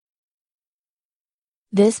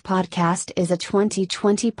This podcast is a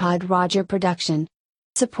 2020 Pod Roger production.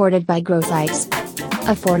 Supported by GrowSites.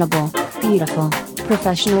 Affordable, beautiful,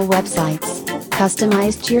 professional websites.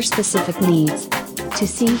 Customized to your specific needs. To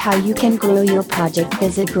see how you can grow your project,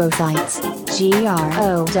 visit GrowSites.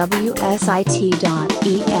 GROWSIT.ES.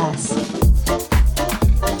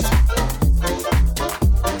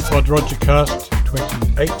 Pod Rogercast,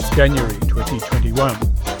 28th January 2021.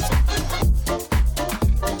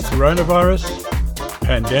 Coronavirus,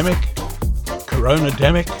 pandemic,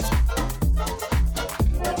 coronademic.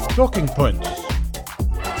 Talking points.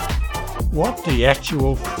 What the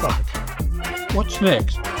actual fuck? What's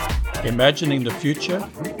next? Imagining the future?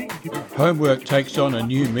 Homework takes on a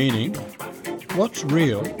new meaning. What's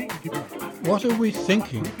real? What are we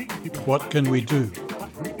thinking? What can we do?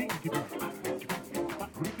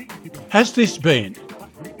 Has this been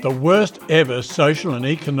the worst ever social and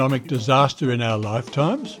economic disaster in our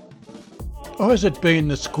lifetimes? Or has it been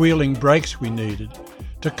the squealing brakes we needed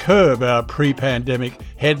to curb our pre-pandemic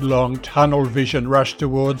headlong tunnel vision rush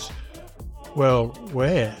towards, well,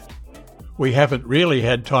 where? We haven't really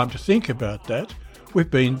had time to think about that.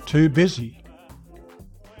 We've been too busy.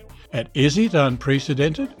 And is it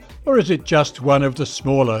unprecedented, or is it just one of the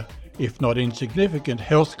smaller, if not insignificant,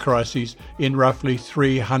 health crises in roughly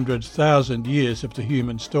 300,000 years of the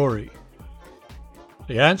human story?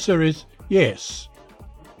 The answer is yes,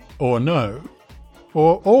 or no,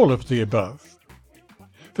 or all of the above.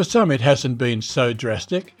 For some it hasn't been so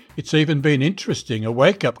drastic, it's even been interesting, a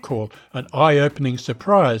wake-up call, an eye-opening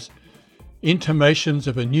surprise, intimations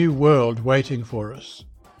of a new world waiting for us.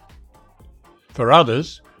 For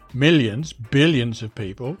others, millions, billions of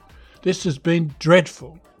people, this has been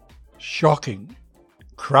dreadful, shocking,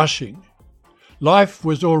 crushing. Life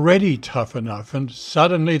was already tough enough, and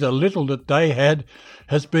suddenly the little that they had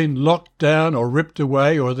has been locked down or ripped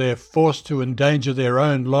away, or they're forced to endanger their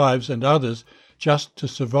own lives and others just to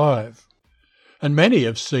survive. And many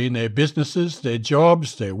have seen their businesses, their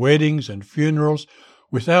jobs, their weddings and funerals,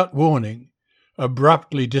 without warning,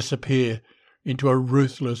 abruptly disappear into a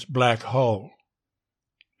ruthless black hole.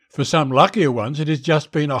 For some luckier ones, it has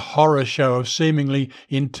just been a horror show of seemingly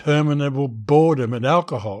interminable boredom and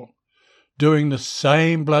alcohol, doing the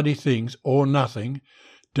same bloody things or nothing,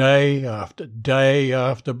 day after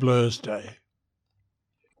Blur's Day.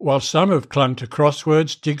 While some have clung to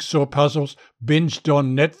crosswords, jigsaw puzzles, binged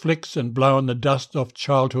on Netflix and blown the dust off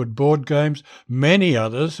childhood board games, many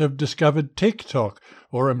others have discovered TikTok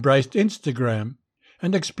or embraced Instagram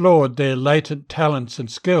and explored their latent talents and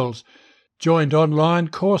skills, joined online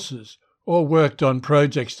courses, or worked on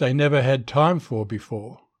projects they never had time for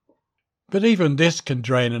before. But even this can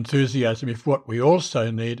drain enthusiasm if what we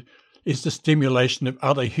also need is the stimulation of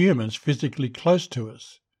other humans physically close to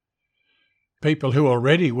us. People who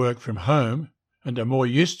already work from home and are more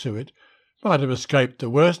used to it might have escaped the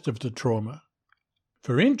worst of the trauma.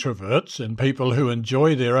 For introverts and people who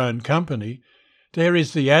enjoy their own company, there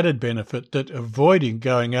is the added benefit that avoiding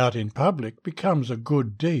going out in public becomes a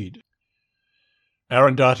good deed.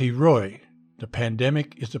 Arundhati Roy, The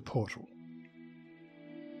Pandemic is a Portal.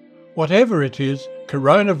 Whatever it is,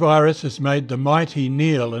 coronavirus has made the mighty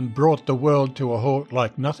kneel and brought the world to a halt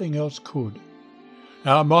like nothing else could.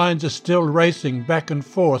 Our minds are still racing back and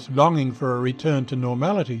forth, longing for a return to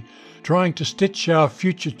normality, trying to stitch our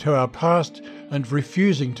future to our past and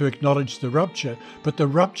refusing to acknowledge the rupture. But the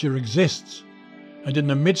rupture exists, and in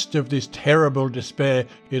the midst of this terrible despair,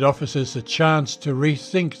 it offers us a chance to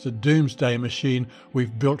rethink the doomsday machine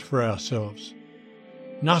we've built for ourselves.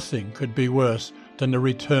 Nothing could be worse than the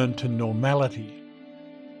return to normality.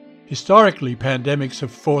 Historically, pandemics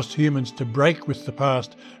have forced humans to break with the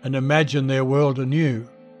past and imagine their world anew.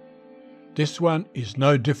 This one is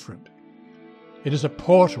no different. It is a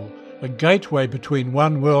portal, a gateway between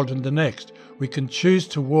one world and the next. We can choose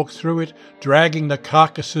to walk through it, dragging the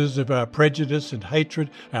carcasses of our prejudice and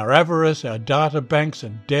hatred, our avarice, our data banks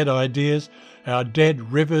and dead ideas, our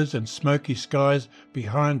dead rivers and smoky skies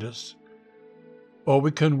behind us. Or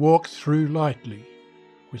we can walk through lightly,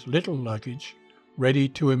 with little luggage, ready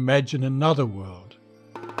to imagine another world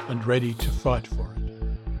and ready to fight for it.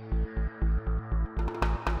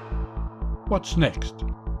 What's next?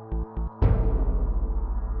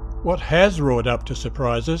 What has roared up to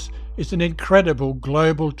surprise us is an incredible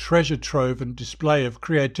global treasure trove and display of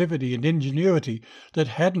creativity and ingenuity that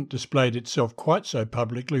hadn't displayed itself quite so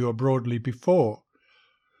publicly or broadly before.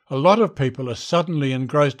 A lot of people are suddenly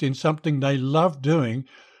engrossed in something they love doing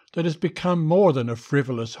that has become more than a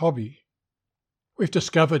frivolous hobby. We've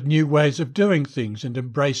discovered new ways of doing things and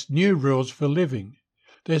embraced new rules for living.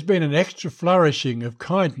 There's been an extra flourishing of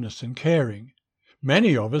kindness and caring.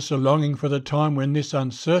 Many of us are longing for the time when this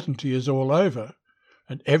uncertainty is all over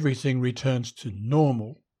and everything returns to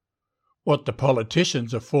normal. What the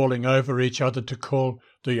politicians are falling over each other to call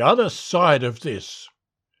the other side of this,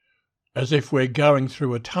 as if we're going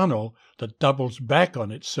through a tunnel that doubles back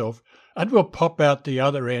on itself and will pop out the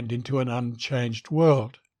other end into an unchanged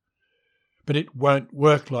world. But it won't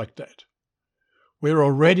work like that. We're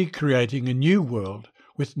already creating a new world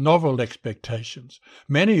with novel expectations.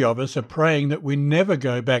 Many of us are praying that we never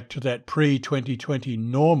go back to that pre-2020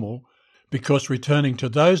 normal, because returning to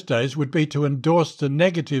those days would be to endorse the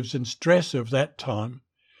negatives and stress of that time,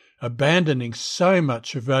 abandoning so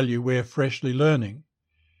much of value we're freshly learning.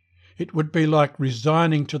 It would be like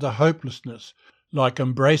resigning to the hopelessness, like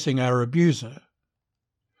embracing our abuser.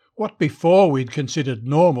 What before we'd considered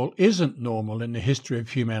normal isn't normal in the history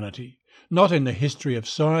of humanity, not in the history of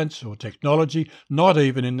science or technology, not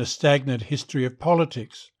even in the stagnant history of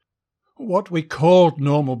politics. What we called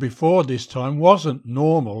normal before this time wasn't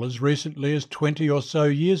normal as recently as 20 or so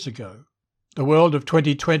years ago. The world of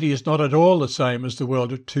 2020 is not at all the same as the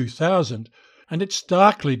world of 2000, and it's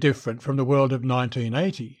starkly different from the world of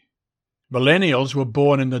 1980. Millennials were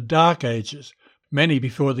born in the dark ages, many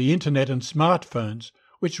before the internet and smartphones,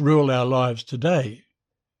 which rule our lives today.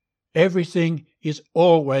 Everything is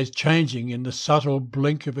always changing in the subtle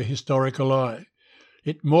blink of a historical eye.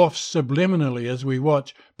 It morphs subliminally as we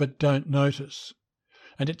watch, but don't notice.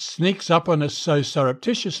 And it sneaks up on us so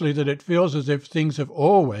surreptitiously that it feels as if things have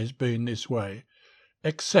always been this way.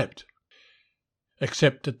 Except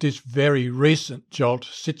that this very recent jolt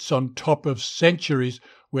sits on top of centuries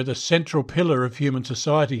where the central pillar of human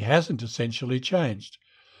society hasn't essentially changed.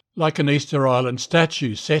 Like an Easter Island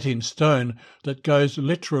statue set in stone that goes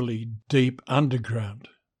literally deep underground.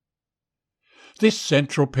 This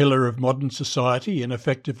central pillar of modern society in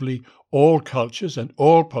effectively all cultures and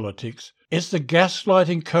all politics is the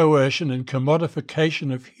gaslighting coercion and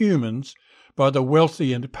commodification of humans by the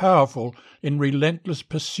wealthy and powerful in relentless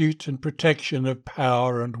pursuit and protection of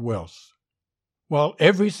power and wealth. While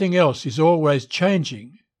everything else is always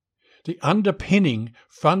changing, the underpinning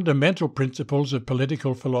fundamental principles of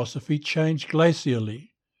political philosophy change glacially.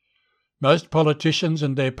 Most politicians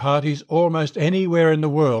and their parties almost anywhere in the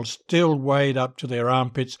world still wade up to their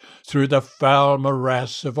armpits through the foul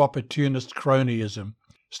morass of opportunist cronyism,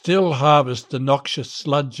 still harvest the noxious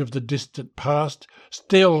sludge of the distant past,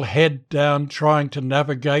 still head down trying to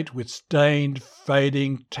navigate with stained,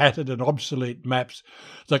 fading, tattered and obsolete maps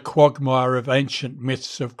the quagmire of ancient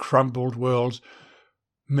myths of crumbled worlds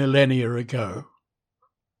millennia ago.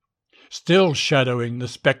 Still shadowing the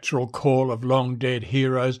spectral call of long-dead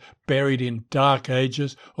heroes buried in dark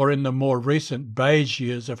ages or in the more recent beige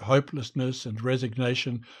years of hopelessness and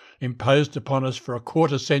resignation imposed upon us for a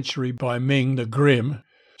quarter century by Ming the Grim,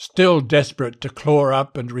 still desperate to claw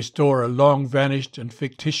up and restore a long-vanished and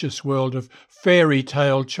fictitious world of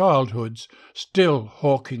fairy-tale childhoods, still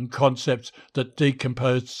hawking concepts that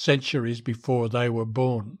decomposed centuries before they were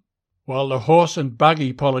born. While the horse and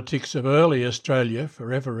buggy politics of early Australia,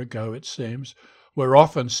 forever ago it seems, were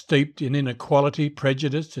often steeped in inequality,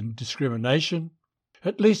 prejudice and discrimination,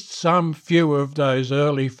 at least some few of those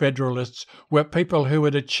early Federalists were people who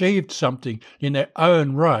had achieved something in their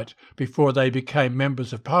own right before they became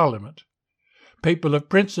members of Parliament. People of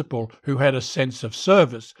principle who had a sense of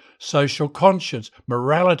service, social conscience,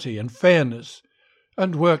 morality and fairness,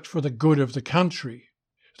 and worked for the good of the country.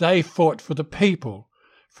 They fought for the people,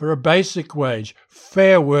 for a basic wage,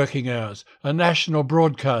 fair working hours, a national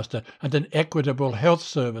broadcaster and an equitable health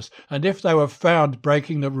service, and if they were found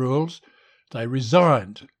breaking the rules, they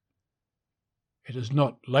resigned. It has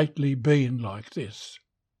not lately been like this,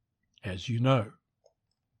 as you know.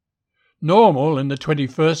 Normal in the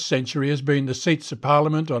 21st century has been the seats of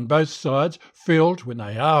Parliament on both sides filled, when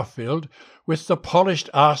they are filled, with the polished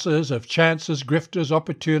arses of chancers, grifters,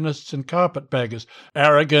 opportunists and carpetbaggers,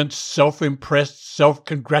 arrogant, self-impressed,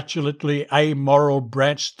 self-congratulatory, amoral,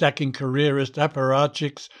 branch-stacking careerist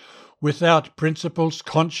apparatchiks, without principles,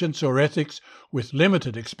 conscience or ethics, with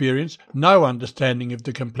limited experience, no understanding of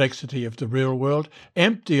the complexity of the real world,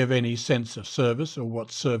 empty of any sense of service or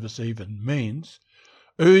what service even means,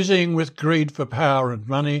 oozing with greed for power and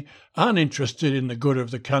money, uninterested in the good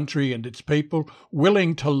of the country and its people,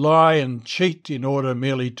 willing to lie and cheat in order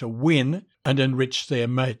merely to win and enrich their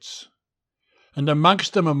mates. And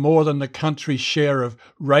amongst them are more than the country's share of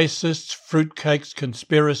racists, fruitcakes,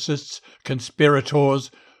 conspiracists,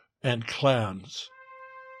 conspirators and clowns.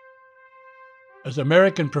 As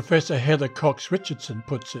American Professor Heather Cox Richardson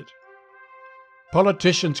puts it,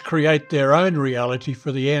 Politicians create their own reality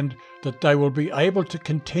for the end that they will be able to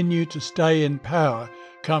continue to stay in power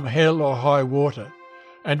come hell or high water,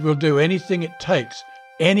 and will do anything it takes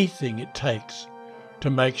to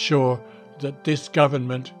make sure that this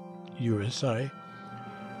government, USA,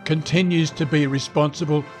 continues to be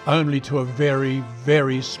responsible only to a very,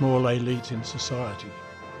 very small elite in society.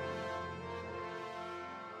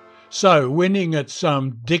 So, winning at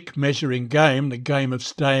some dick-measuring game, the game of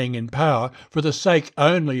staying in power, for the sake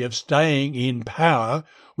only of staying in power,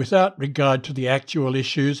 without regard to the actual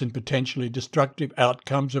issues and potentially destructive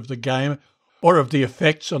outcomes of the game, or of the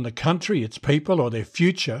effects on the country, its people, or their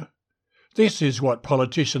future, this is what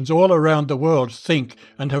politicians all around the world think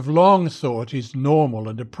and have long thought is normal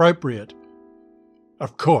and appropriate.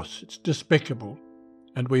 Of course, it's despicable,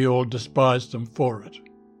 and we all despise them for it.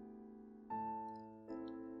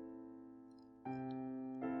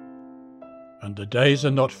 And the days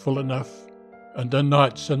are not full enough, and the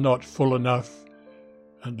nights are not full enough,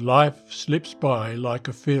 and life slips by like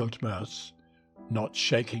a field mouse, not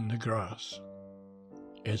shaking the grass.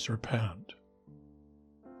 Ezra Pound.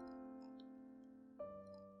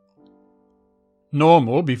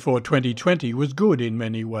 Normal before 2020 was good in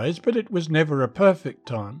many ways, but it was never a perfect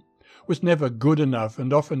time, was never good enough,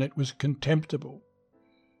 and often it was contemptible.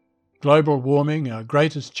 Global warming, our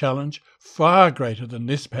greatest challenge, far greater than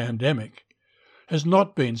this pandemic, has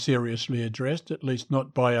not been seriously addressed, at least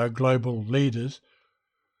not by our global leaders.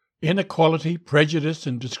 Inequality, prejudice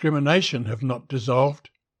and discrimination have not dissolved.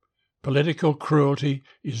 Political cruelty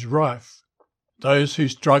is rife. Those who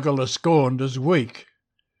struggle are scorned as weak.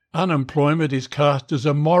 Unemployment is cast as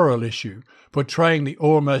a moral issue, portraying the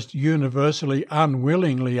almost universally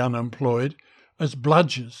unwillingly unemployed as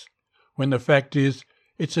bludgers, when the fact is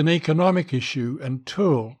it's an economic issue and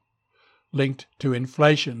tool linked to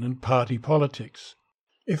inflation and party politics.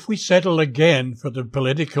 If we settle again for the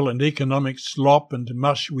political and economic slop and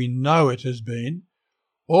mush we know it has been,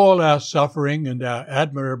 all our suffering and our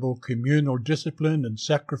admirable communal discipline and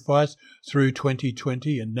sacrifice through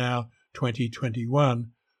 2020 and now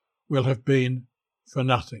 2021 will have been for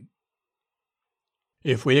nothing.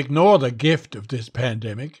 If we ignore the gift of this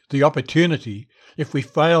pandemic, the opportunity, if we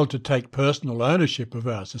fail to take personal ownership of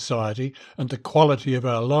our society and the quality of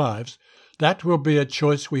our lives, that will be a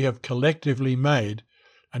choice we have collectively made,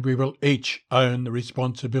 and we will each own the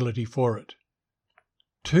responsibility for it.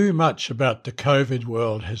 Too much about the COVID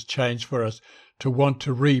world has changed for us to want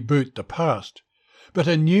to reboot the past, but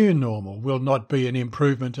a new normal will not be an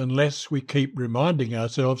improvement unless we keep reminding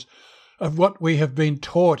ourselves of what we have been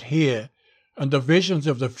taught here and the visions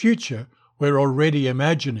of the future we're already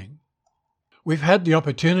imagining. We've had the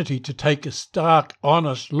opportunity to take a stark,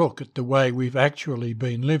 honest look at the way we've actually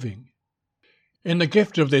been living. In the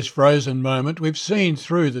gift of this frozen moment, we've seen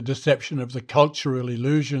through the deception of the cultural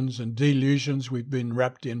illusions and delusions we've been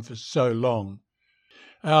wrapped in for so long.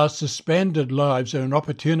 Our suspended lives are an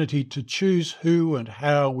opportunity to choose who and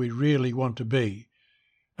how we really want to be,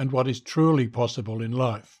 and what is truly possible in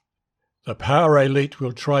life. The power elite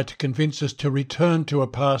will try to convince us to return to a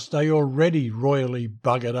past they already royally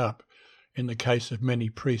buggered up, in the case of many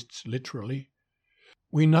priests literally.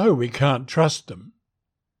 We know we can't trust them.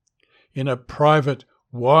 In a private,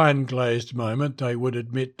 wine-glazed moment, they would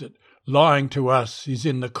admit that lying to us is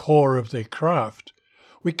in the core of their craft.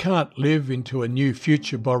 We can't live into a new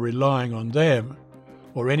future by relying on them,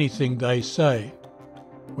 or anything they say,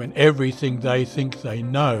 when everything they think they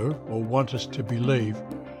know, or want us to believe,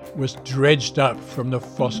 was dredged up from the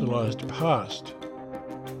fossilised past.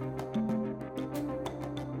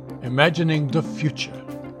 Imagining the future.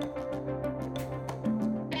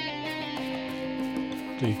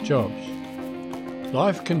 Steve Jobs.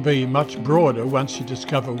 Life can be much broader once you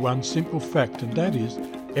discover one simple fact, and that is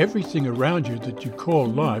everything around you that you call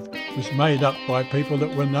life was made up by people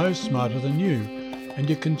that were no smarter than you, and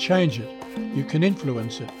you can change it, you can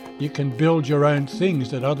influence it, you can build your own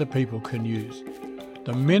things that other people can use.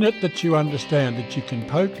 The minute that you understand that you can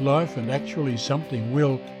poke life and actually something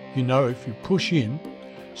will, if you push in,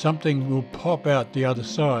 something will pop out the other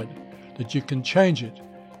side, that you can change it,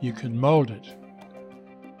 you can mould it.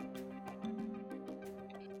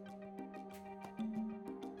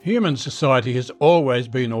 Human society has always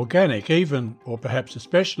been organic, even, or perhaps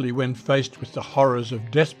especially, when faced with the horrors of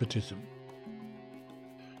despotism.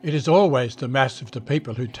 It is always the mass of the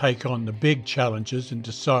people who take on the big challenges and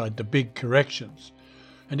decide the big corrections,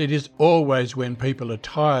 and it is always when people are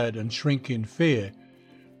tired and shrink in fear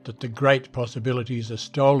that the great possibilities are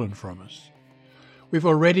stolen from us. We've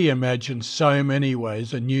already imagined so many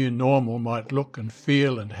ways a new normal might look and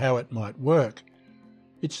feel and how it might work.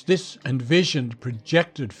 It's this envisioned,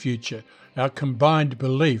 projected future, our combined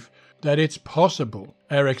belief that it's possible,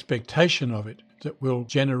 our expectation of it, that will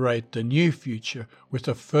generate the new future with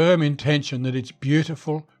a firm intention that it's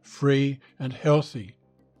beautiful, free and healthy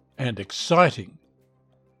and exciting.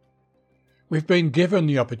 We've been given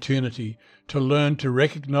the opportunity to learn to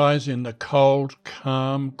recognise in the cold,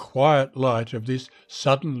 calm, quiet light of this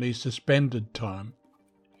suddenly suspended time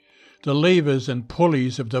the levers and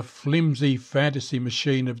pulleys of the flimsy fantasy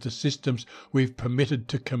machine of the systems we've permitted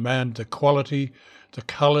to command the quality, the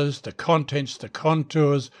colours, the contents, the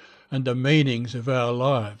contours and the meanings of our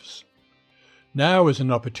lives. Now is an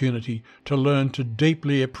opportunity to learn to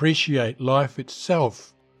deeply appreciate life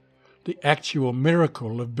itself, the actual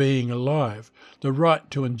miracle of being alive, the right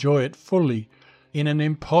to enjoy it fully in an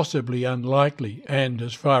impossibly unlikely and,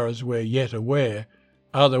 as far as we're yet aware,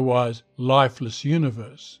 otherwise lifeless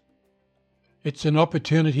universe. It's an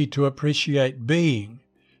opportunity to appreciate being,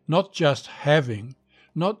 not just having,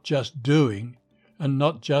 not just doing, and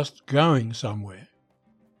not just going somewhere.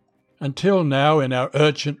 Until now, in our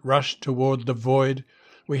urgent rush toward the void,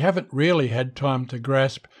 we haven't really had time to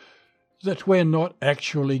grasp that we're not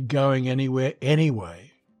actually going anywhere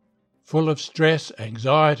anyway. Full of stress,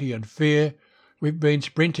 anxiety and fear, we've been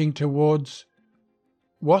sprinting towards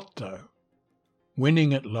what though?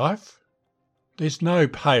 Winning at life? There's no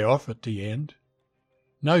payoff at the end.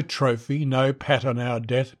 No trophy, no pat on our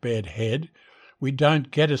deathbed head. We don't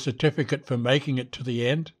get a certificate for making it to the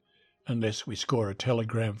end, unless we score a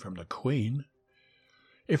telegram from the Queen.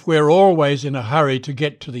 If we're always in a hurry to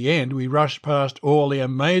get to the end, we rush past all the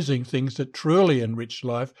amazing things that truly enrich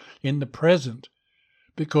life in the present,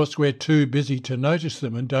 because we're too busy to notice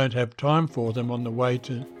them and don't have time for them on the way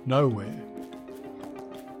to nowhere.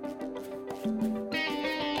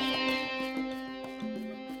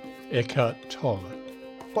 Eckhart Tolle.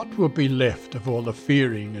 What will be left of all the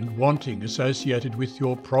fearing and wanting associated with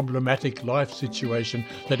your problematic life situation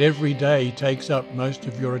that every day takes up most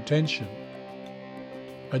of your attention?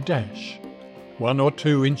 A dash, 1 or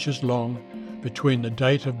 2 inches long, between the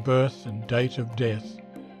date of birth and date of death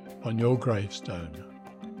on your gravestone.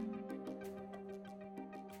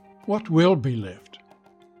 What will be left?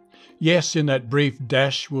 Yes, in that brief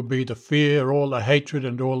dash will be the fear, all the hatred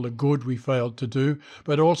and all the good we failed to do,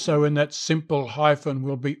 but also in that simple hyphen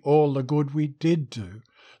will be all the good we did do,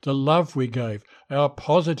 the love we gave, our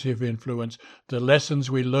positive influence, the lessons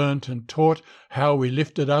we learnt and taught, how we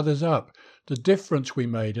lifted others up, the difference we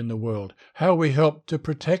made in the world, how we helped to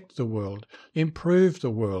protect the world, improve the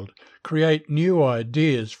world, create new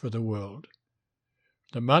ideas for the world.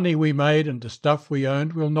 The money we made and the stuff we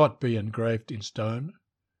owned will not be engraved in stone.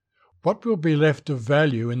 What will be left of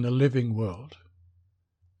value in the living world?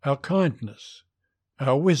 Our kindness,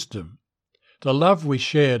 our wisdom, the love we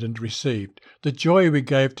shared and received, the joy we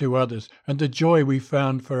gave to others, and the joy we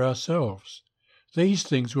found for ourselves. These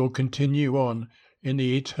things will continue on in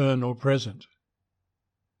the eternal present.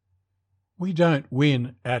 We don't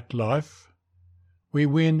win at life, we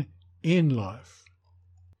win in life.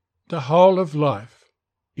 The whole of life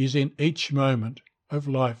is in each moment of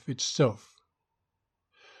life itself.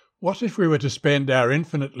 What if we were to spend our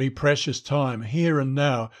infinitely precious time here and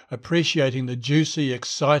now appreciating the juicy,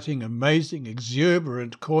 exciting, amazing,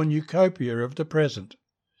 exuberant cornucopia of the present?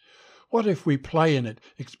 What if we play in it,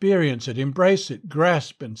 experience it, embrace it,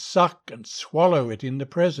 grasp and suck and swallow it in the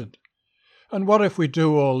present? And what if we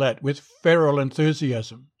do all that with feral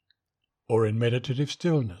enthusiasm, or in meditative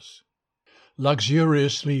stillness,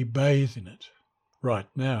 luxuriously bathe in it right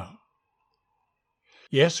now?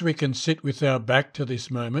 Yes, we can sit with our back to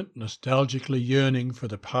this moment, nostalgically yearning for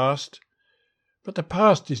the past, but the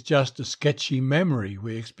past is just a sketchy memory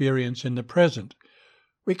we experience in the present.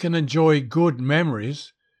 We can enjoy good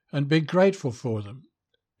memories and be grateful for them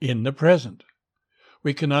in the present.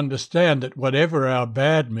 We can understand that whatever our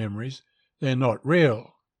bad memories, they're not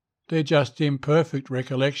real. They're just imperfect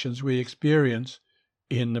recollections we experience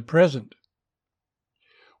in the present.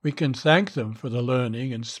 We can thank them for the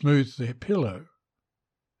learning and smooth their pillow.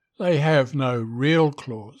 They have no real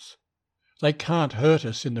claws. They can't hurt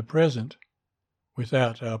us in the present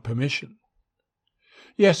without our permission.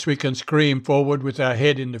 Yes, we can scream forward with our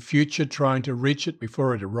head in the future, trying to reach it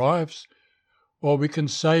before it arrives, or we can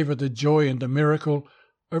savour the joy and the miracle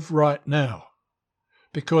of right now,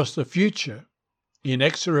 because the future,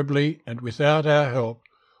 inexorably and without our help,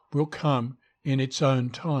 will come in its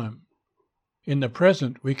own time. In the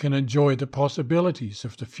present, we can enjoy the possibilities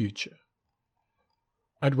of the future.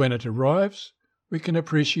 And when it arrives, we can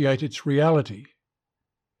appreciate its reality.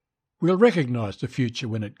 We'll recognise the future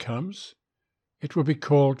when it comes. It will be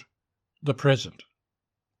called the present.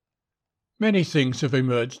 Many things have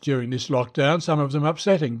emerged during this lockdown, some of them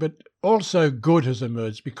upsetting, but also good has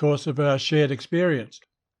emerged because of our shared experience.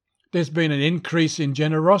 There's been an increase in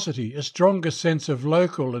generosity, a stronger sense of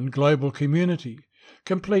local and global community.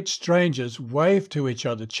 Complete strangers wave to each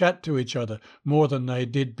other, chat to each other more than they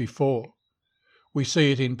did before. We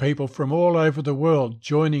see it in people from all over the world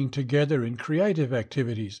joining together in creative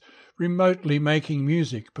activities, remotely making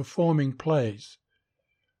music, performing plays.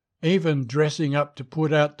 Even dressing up to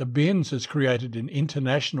put out the bins has created an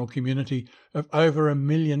international community of over 1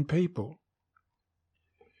 million people.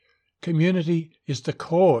 Community is the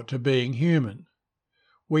core to being human.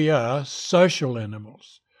 We are social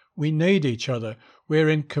animals. We need each other. We're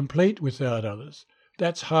incomplete without others.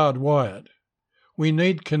 That's hardwired. We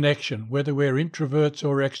need connection, whether we're introverts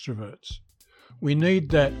or extroverts. We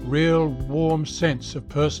need that real warm sense of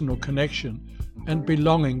personal connection and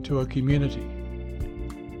belonging to a community.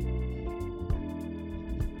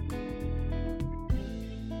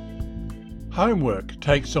 Homework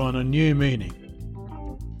takes on a new meaning.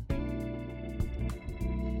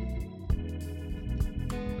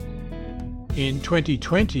 In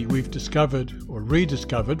 2020, we've discovered or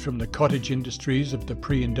rediscovered from the cottage industries of the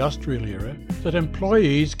pre-industrial era that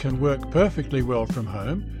employees can work perfectly well from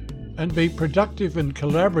home and be productive and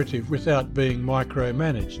collaborative without being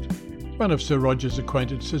micromanaged. One of Sir Roger's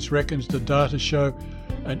acquaintances reckons the data show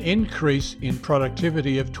an increase in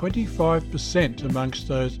productivity of 25% amongst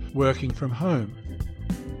those working from home.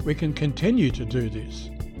 We can continue to do this,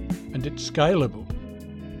 and it's scalable.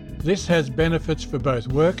 This has benefits for both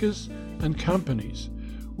workers and companies.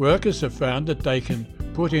 Workers have found that they can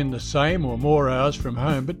put in the same or more hours from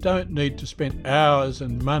home but don't need to spend hours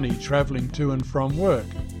and money travelling to and from work.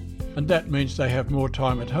 And that means they have more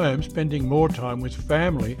time at home, spending more time with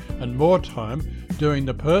family and more time doing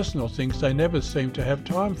the personal things they never seemed to have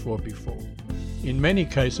time for before. In many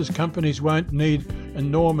cases, companies won't need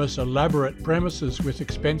enormous, elaborate premises with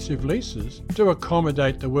expensive leases to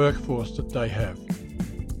accommodate the workforce that they have.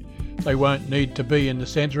 They won't need to be in the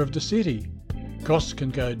centre of the city. Costs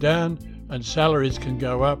can go down and salaries can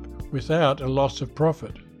go up without a loss of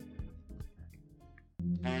profit.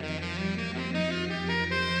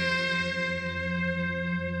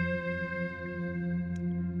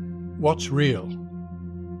 What's real?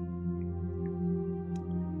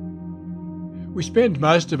 We spend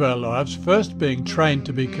most of our lives first being trained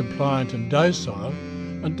to be compliant and docile,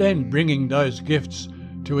 and then bringing those gifts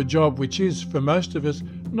to a job which is, for most of us,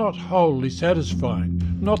 not wholly satisfying,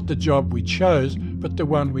 not the job we chose, but the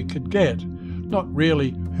one we could get, not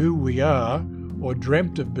really who we are or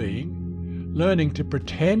dreamt of being, learning to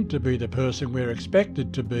pretend to be the person we're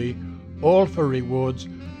expected to be, all for rewards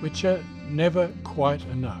which are never quite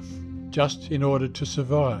enough, just in order to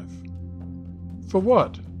survive. For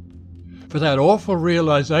what? For that awful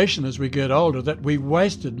realisation as we get older that we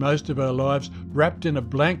wasted most of our lives wrapped in a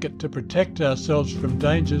blanket to protect ourselves from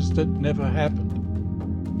dangers that never happened.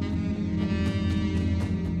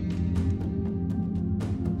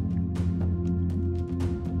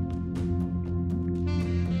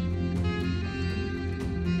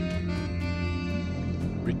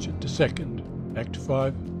 Richard II, Act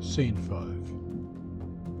 5, Scene 5.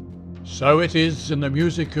 So it is in the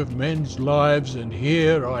music of men's lives, and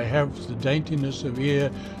here I have the daintiness of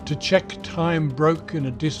ear to check time broke in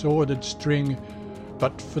a disordered string,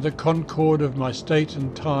 but for the concord of my state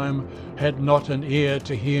and time had not an ear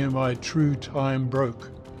to hear my true time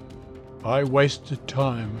broke. I wasted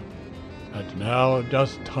time, and now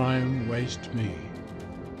doth time waste me.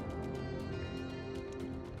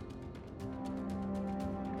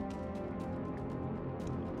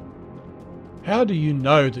 How do you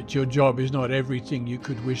know that your job is not everything you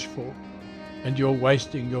could wish for, and you're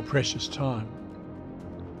wasting your precious time?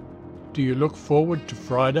 Do you look forward to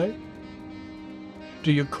Friday?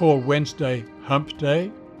 Do you call Wednesday hump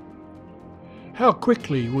day? How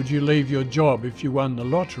quickly would you leave your job if you won the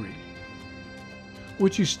lottery?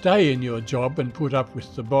 Would you stay in your job and put up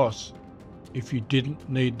with the boss if you didn't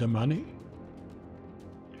need the money?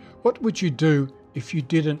 What would you do if you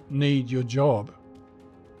didn't need your job?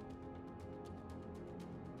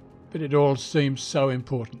 But it all seems so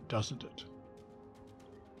important, doesn't it?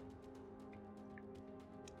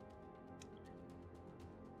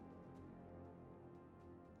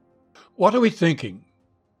 What are we thinking?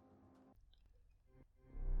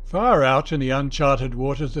 Far out in the uncharted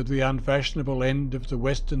waters of the unfashionable end of the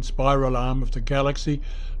western spiral arm of the galaxy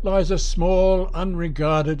lies a small,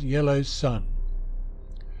 unregarded yellow sun.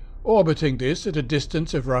 Orbiting this at a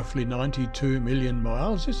distance of roughly 92 million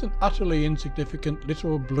miles is an utterly insignificant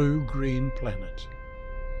little blue-green planet.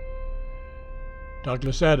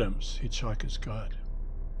 Douglas Adams, Hitchhiker's Guide.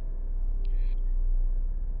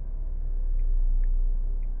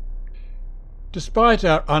 Despite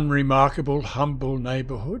our unremarkable, humble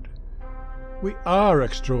neighbourhood, we are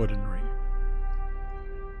extraordinary.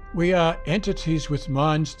 We are entities with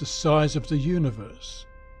minds the size of the universe,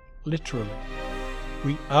 literally.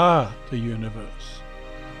 We are the universe.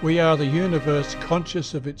 We are the universe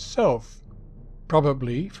conscious of itself,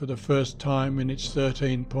 probably for the first time in its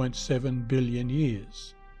 13.7 billion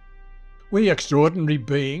years. We extraordinary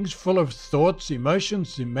beings full of thoughts,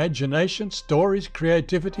 emotions, imagination, stories,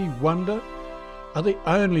 creativity, wonder, are the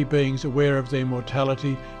only beings aware of their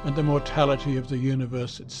mortality and the mortality of the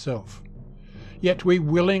universe itself. Yet we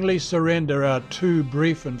willingly surrender our too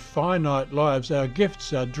brief and finite lives, our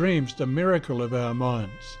gifts, our dreams, the miracle of our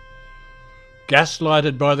minds.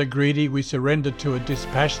 Gaslighted by the greedy, we surrender to a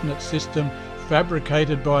dispassionate system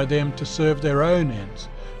fabricated by them to serve their own ends,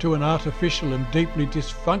 to an artificial and deeply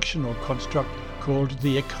dysfunctional construct called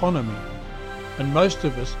the economy, and most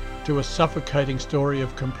of us to a suffocating story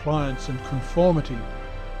of compliance and conformity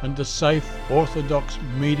and the safe, orthodox,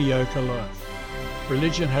 mediocre life.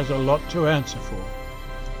 Religion has a lot to answer for.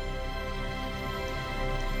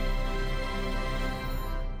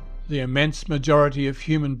 The immense majority of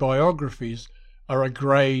human biographies are a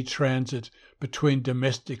grey transit between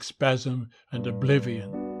domestic spasm and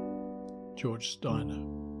oblivion. George Steiner.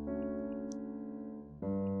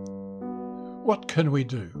 What can we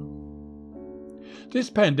do? This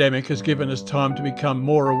pandemic has given us time to become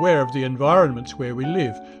more aware of the environments where we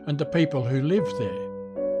live and the people who live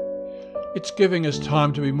there. It's giving us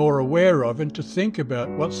time to be more aware of and to think about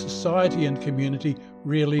what society and community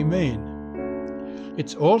really mean.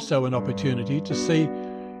 It's also an opportunity to see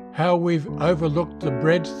how we've overlooked the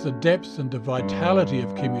breadth, the depth and the vitality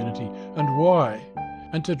of community and why,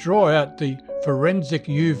 and to draw out the forensic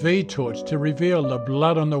UV torch to reveal the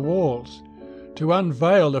blood on the walls, to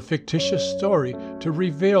unveil the fictitious story, to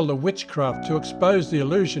reveal the witchcraft, to expose the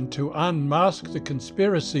illusion, to unmask the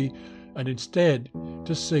conspiracy, and instead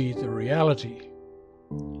to see the reality.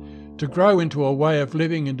 To grow into a way of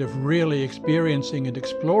living and of really experiencing and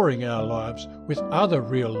exploring our lives with other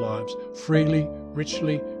real lives, freely,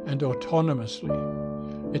 richly, and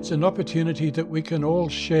autonomously. It's an opportunity that we can all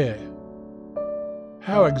share.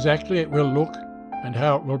 How exactly it will look and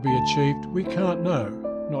how it will be achieved, we can't know,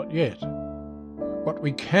 not yet. What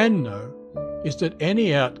we can know is that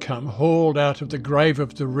any outcome hauled out of the grave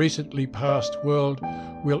of the recently past world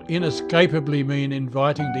will inescapably mean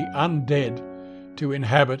inviting the undead to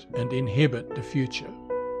inhabit and inhibit the future.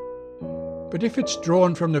 But if it's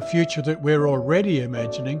drawn from the future that we're already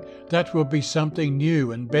imagining, that will be something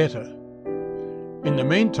new and better. In the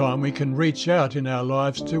meantime, we can reach out in our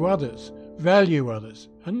lives to others, value others,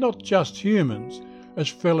 and not just humans, as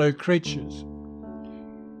fellow creatures.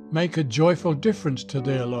 Make a joyful difference to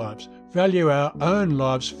their lives, value our own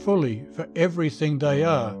lives fully for everything they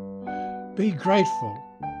are, be grateful,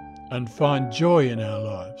 and find joy in our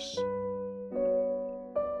lives.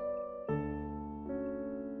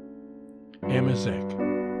 Emma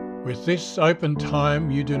Zek. With this open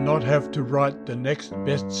time, you do not have to write the next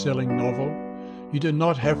best-selling novel. You do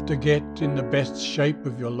not have to get in the best shape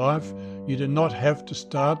of your life. You do not have to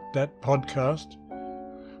start that podcast.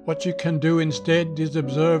 What you can do instead is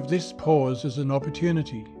observe this pause as an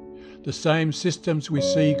opportunity. The same systems we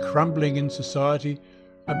see crumbling in society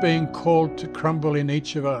are being called to crumble in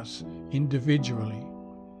each of us individually.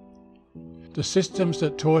 The systems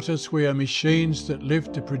that taught us we are machines that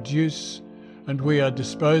live to produce and we are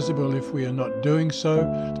disposable if we are not doing so,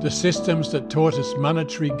 the systems that taught us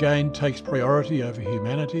monetary gain takes priority over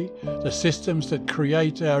humanity, the systems that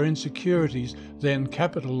create our insecurities then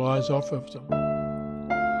capitalise off of them.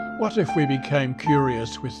 What if we became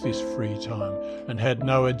curious with this free time and had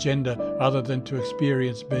no agenda other than to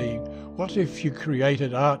experience being? What if you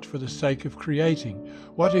created art for the sake of creating?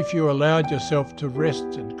 What if you allowed yourself to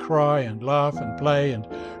rest and cry and laugh and play and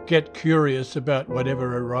get curious about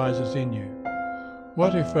whatever arises in you?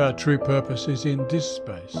 What if our true purpose is in this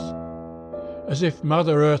space? As if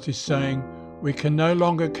Mother Earth is saying, we can no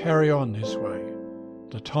longer carry on this way.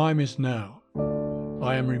 The time is now.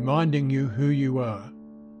 I am reminding you who you are.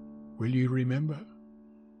 Will you remember?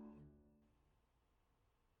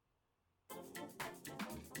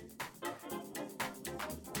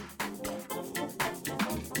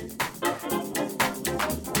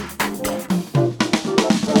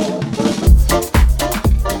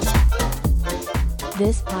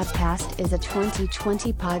 This podcast is a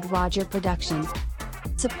 2020 Pod Roger production.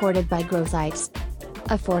 Supported by GrowSites.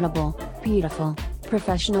 Affordable, beautiful,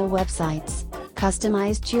 professional websites,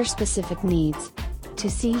 customized to your specific needs. To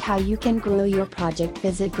see how you can grow your project,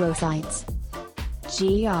 visit GrowSites.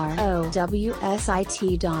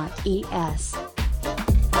 GrowSite.es